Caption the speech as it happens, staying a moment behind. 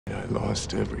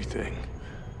lost everything.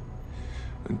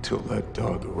 Until that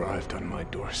dog arrived on my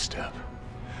doorstep.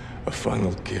 A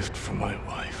final gift from my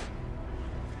wife.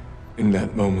 In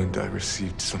that moment, I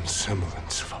received some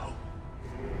semblance of hope.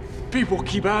 People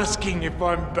keep asking if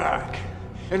I'm back,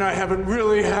 and I haven't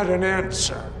really had an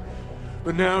answer.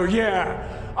 But now,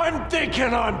 yeah, I'm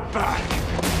thinking I'm back.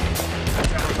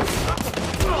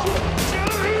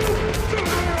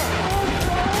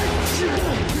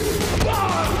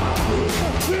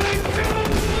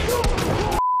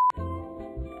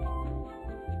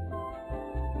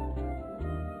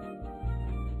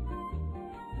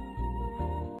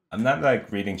 I'm not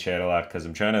like reading chat a lot because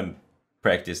I'm trying to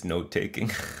practice note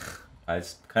taking. I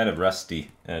was kind of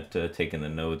rusty at taking the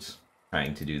notes,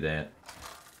 trying to do that.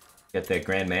 Got that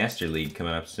Grandmaster league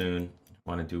coming up soon.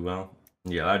 Want to do well?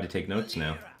 You're allowed to take notes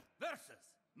now.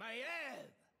 None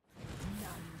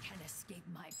can escape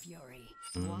my fury.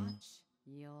 Watch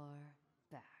your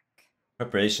back.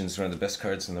 Preparation's one of the best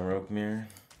cards in the Rogue Mirror.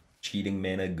 Cheating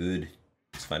mana good.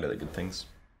 Let's find other good things.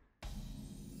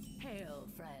 Hail,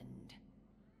 friend.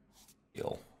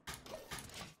 Heal.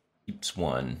 Keeps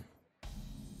one.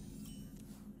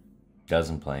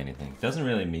 Doesn't play anything. Doesn't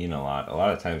really mean a lot. A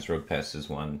lot of times Rogue passes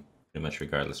one, pretty much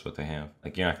regardless what they have.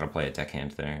 Like, you're not gonna play a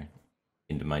deckhand there.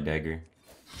 Into my dagger.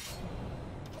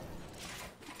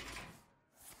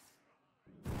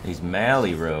 He's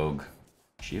Mally Rogue.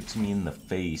 Chips me in the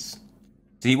face.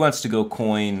 So he wants to go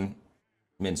coin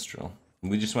Minstrel.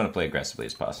 We just want to play aggressively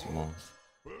as possible.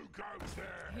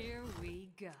 Here we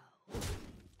go.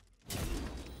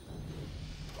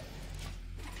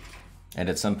 And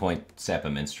at some point, sap a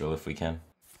Minstrel if we can.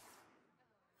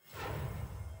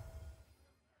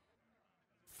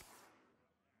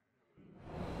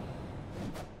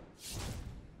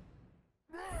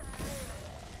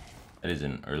 That is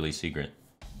an early secret.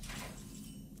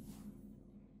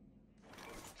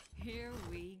 Here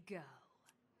we go.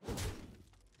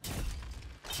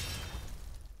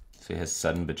 So he has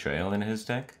Sudden Betrayal in his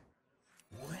deck?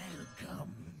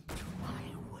 Welcome to my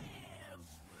web.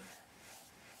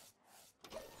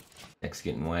 Deck's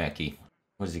getting wacky.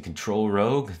 What does he control,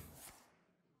 Rogue?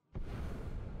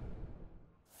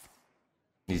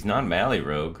 He's not Mally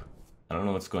Rogue. I don't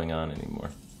know what's going on anymore.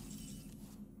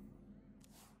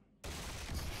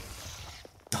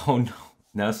 Oh no.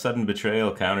 Now Sudden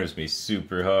Betrayal counters me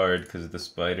super hard because of the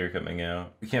spider coming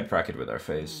out. We can't proc it with our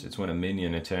face. It's when a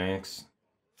minion attacks.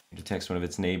 It attacks one of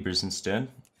its neighbors instead.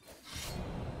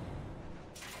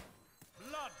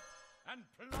 Blood and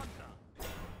plunder.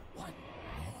 One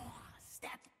more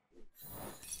step.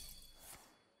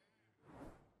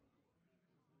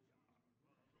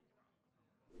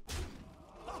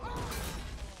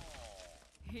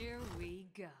 Here we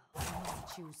go. I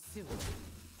must choose soon.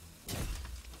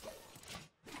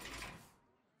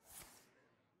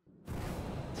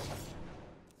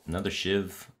 Another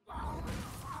Shiv.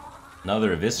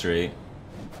 Another Eviscerate.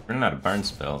 Running out of burn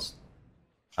spells.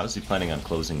 How is he planning on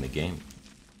closing the game?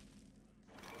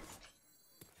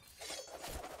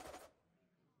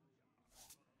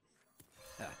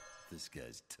 This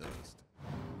guy's toast.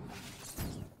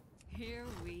 Here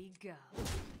we go.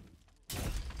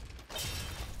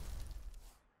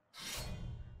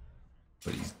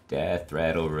 But he's Death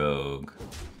Rattle Rogue.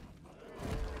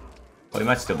 Well, he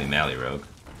might still be Mally Rogue.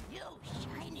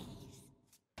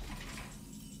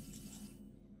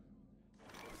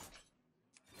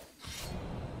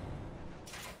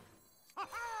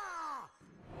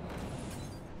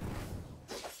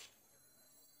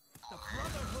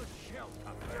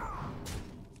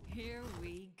 Here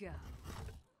we go.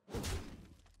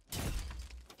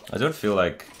 I don't feel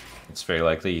like it's very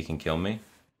likely he can kill me.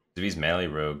 If he's Mally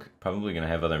Rogue, probably gonna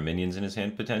have other minions in his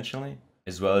hand potentially.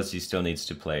 As well as he still needs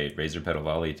to play Razor Petal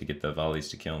Volley to get the volleys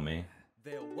to kill me.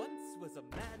 There once was a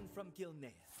man from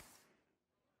Gilneas.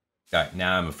 God,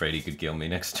 now I'm afraid he could kill me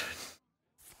next turn.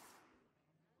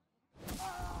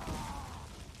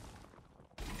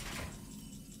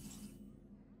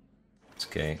 It's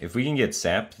okay. If we can get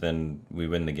sapped, then we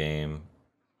win the game.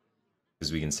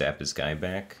 Because we can sap this guy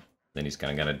back. Then he's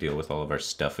kind of got to deal with all of our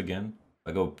stuff again.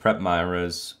 I go prep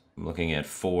Myras. I'm looking at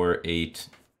 4, 8,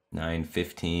 9,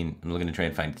 15. I'm looking to try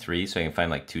and find 3 so I can find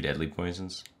like 2 deadly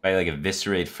poisons. If I like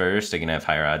eviscerate first, I can have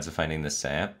higher odds of finding the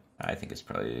sap. I think it's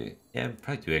probably, yeah,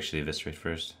 probably do actually eviscerate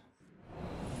first.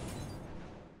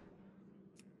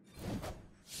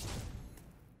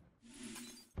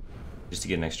 Just to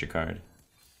get an extra card.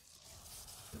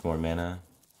 With more mana.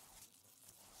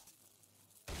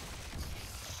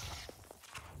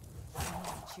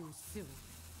 Choose soon.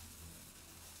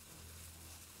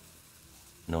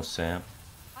 No sap.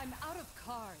 I'm out of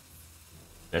cards.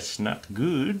 That's not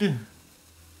good.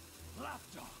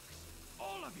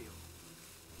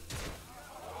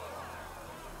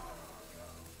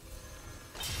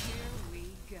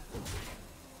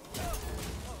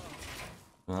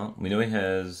 Well, we know he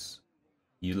has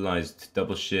utilized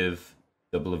double shiv,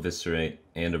 double eviscerate,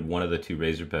 and one of the 2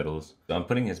 razor petals. So I'm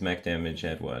putting his mech damage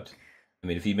at what? I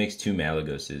mean, if he makes 2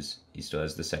 Malagoses, he still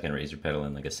has the 2nd razor petal,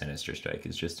 and like a sinister strike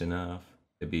is just enough.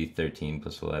 It'd be 13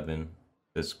 plus 11.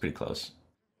 That's pretty close.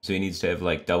 So he needs to have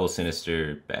like double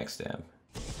sinister backstab.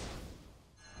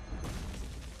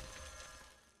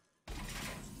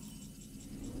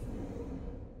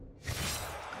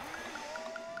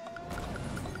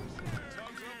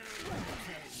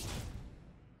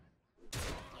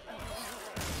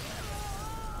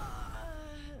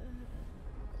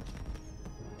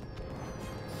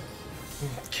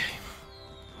 Okay.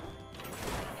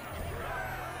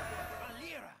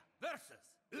 Valera versus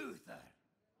Uther.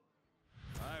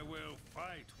 I will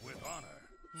fight with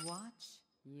honor. Watch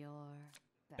your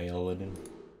back. Paladin.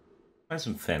 Try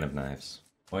some Fan of Knives.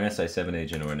 Or an SI7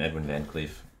 agent or an Edwin Van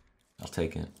Cleef. I'll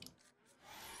take it.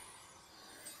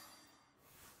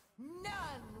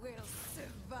 None will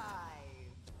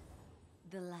survive.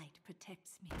 The light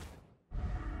protects me.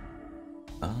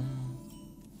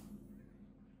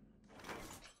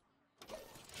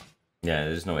 Yeah,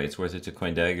 there's no way it's worth it to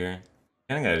coin Dagger.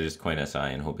 Kinda gotta just coin SI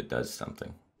and hope it does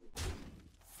something.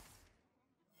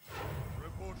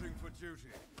 Reporting for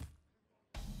duty.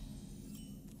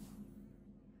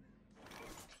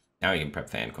 Now we can prep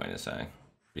Fan coin SI.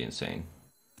 Be insane.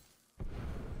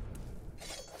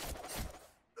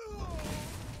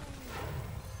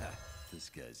 This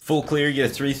guy's Full clear, you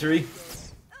get a 3-3.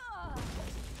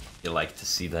 You like to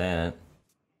see that.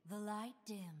 The light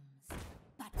dims,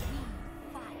 but we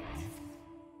fight.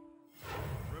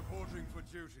 reporting for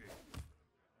duty.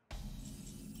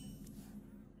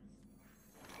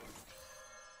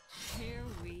 Here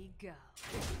we go.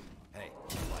 Hey,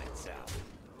 lights out.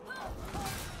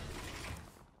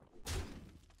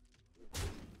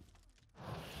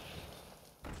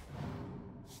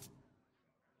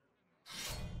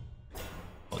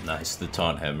 Oh, nice. The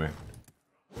taunt hammer.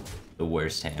 The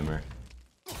worst hammer.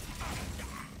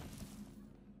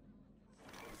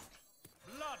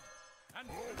 Blood and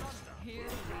thunder. Here we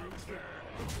go.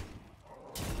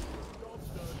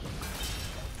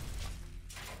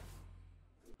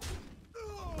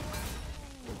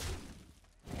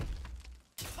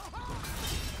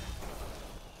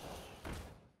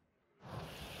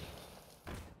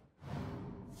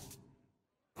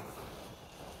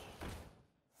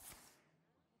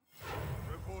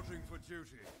 Reporting for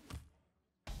duty.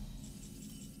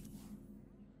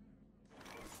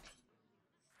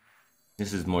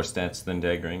 This is more stats than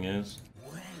daggering is.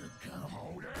 Welcome to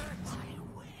my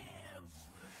web.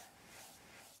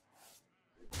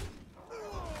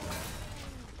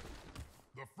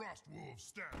 The Frost Wolves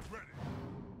stand ready.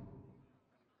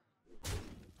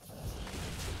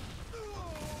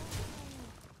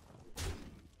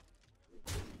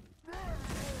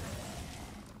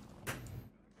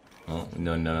 Oh,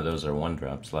 no, none of those are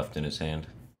 1-drops left in his hand.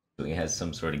 So he has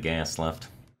some sort of gas left.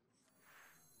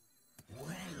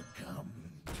 Welcome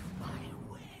to my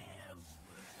web.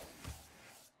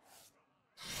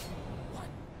 One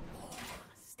more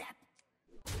step.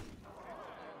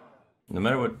 No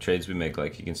matter what trades we make,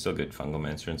 like, he can still get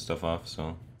Fungalmancer and stuff off,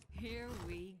 so... Here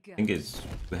we go. I think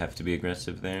we have to be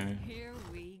aggressive there. Here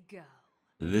we go.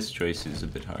 This choice is a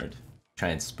bit hard. Try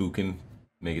and spook him,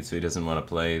 make it so he doesn't want to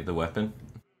play the weapon,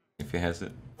 if he has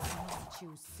it.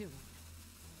 Choose soon.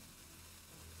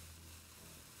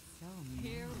 So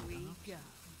here we go.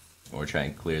 Or try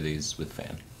and clear these with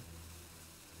Fan.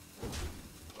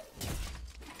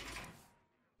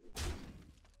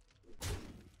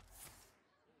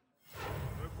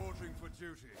 Reporting for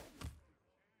duty.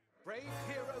 Brave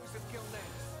heroes of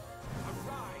Gilneas,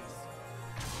 arise!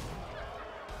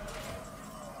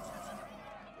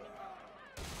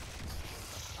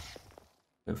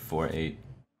 4, 8,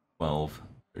 12,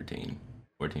 13,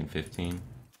 14, 15.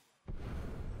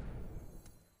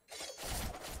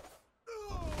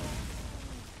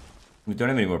 We don't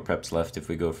have any more preps left if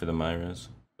we go for the Myras,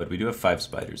 but we do have 5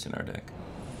 spiders in our deck.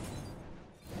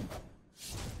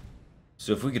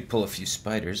 So if we could pull a few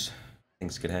spiders,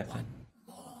 things could happen.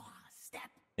 I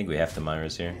think we have the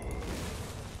Myras here.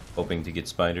 Hoping to get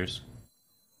spiders.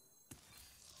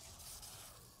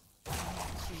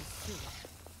 Choose soon.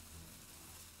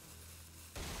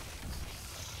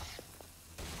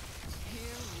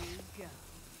 Here we go.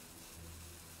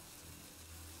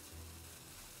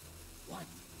 One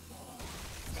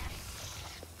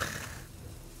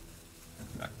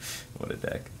What a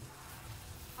deck.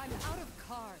 I'm out of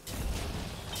cards.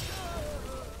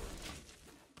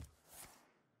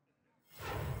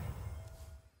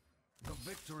 the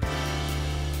victory.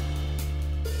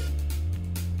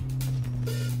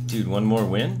 Dude, one more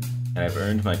win, and I've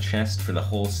earned my chest for the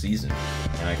whole season.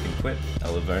 And I can quit.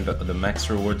 I'll have earned the max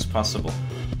rewards possible.